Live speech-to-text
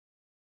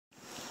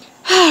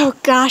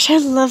gosh, I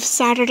love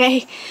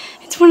Saturday.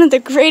 It's one of the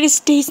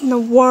greatest days in the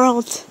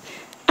world.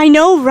 I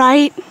know,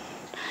 right?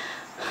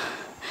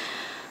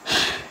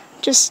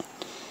 It's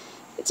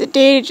a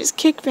day to just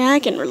kick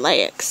back and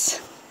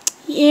relax.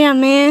 Yeah,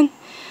 man.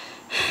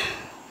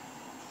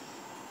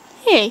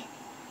 Hey,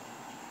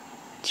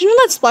 did you know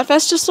that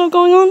Splatfest is still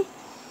going on?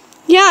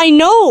 Yeah, I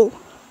know.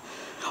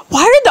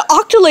 Why are the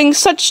Octolings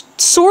such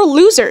sore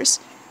losers?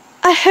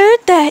 I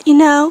heard that, you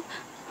know.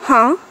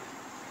 Huh?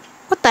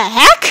 What the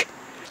heck?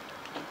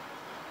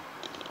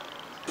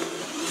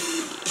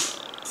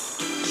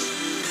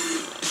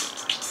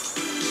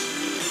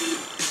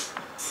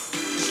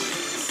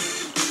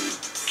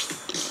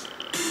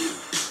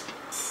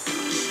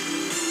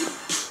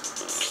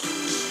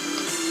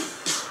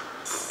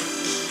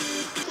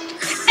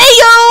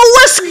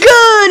 What's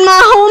good,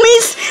 my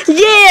homies?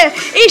 Yeah,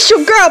 it's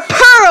your girl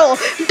Pearl,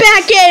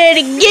 back at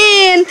it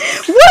again.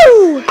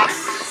 Woo!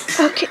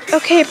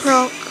 Okay,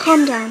 Pearl,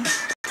 calm down.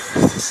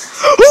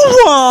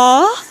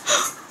 What?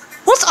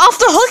 What's Off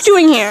the Hook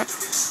doing here?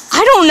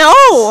 I don't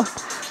know.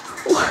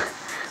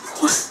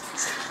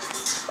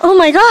 Oh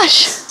my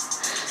gosh.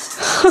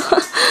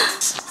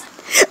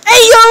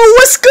 Hey yo,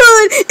 what's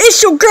good?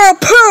 It's your girl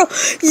Pearl.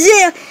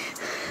 Yeah.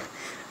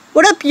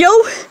 What up, yo?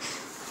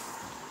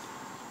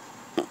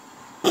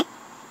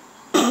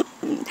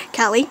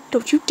 Callie,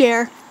 don't you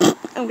dare.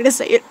 I'm gonna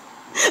say it.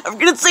 I'm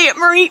gonna say it,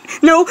 Marie.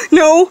 No,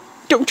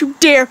 don't you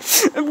dare.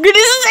 I'm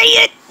gonna say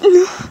it.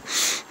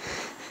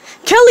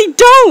 Kelly,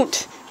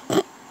 don't.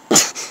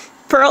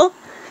 Pearl,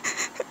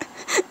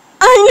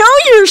 I know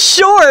you're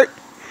short,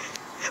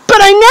 but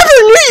I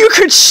never knew you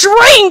could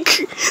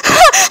shrink.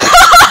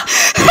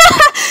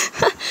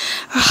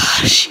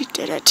 She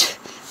did it.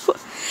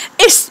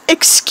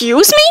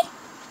 Excuse me?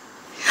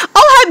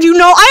 I'll have you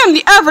know I am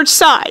the average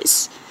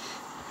size.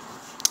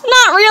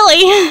 Not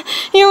really.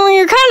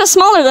 You're kind of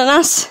smaller than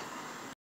us.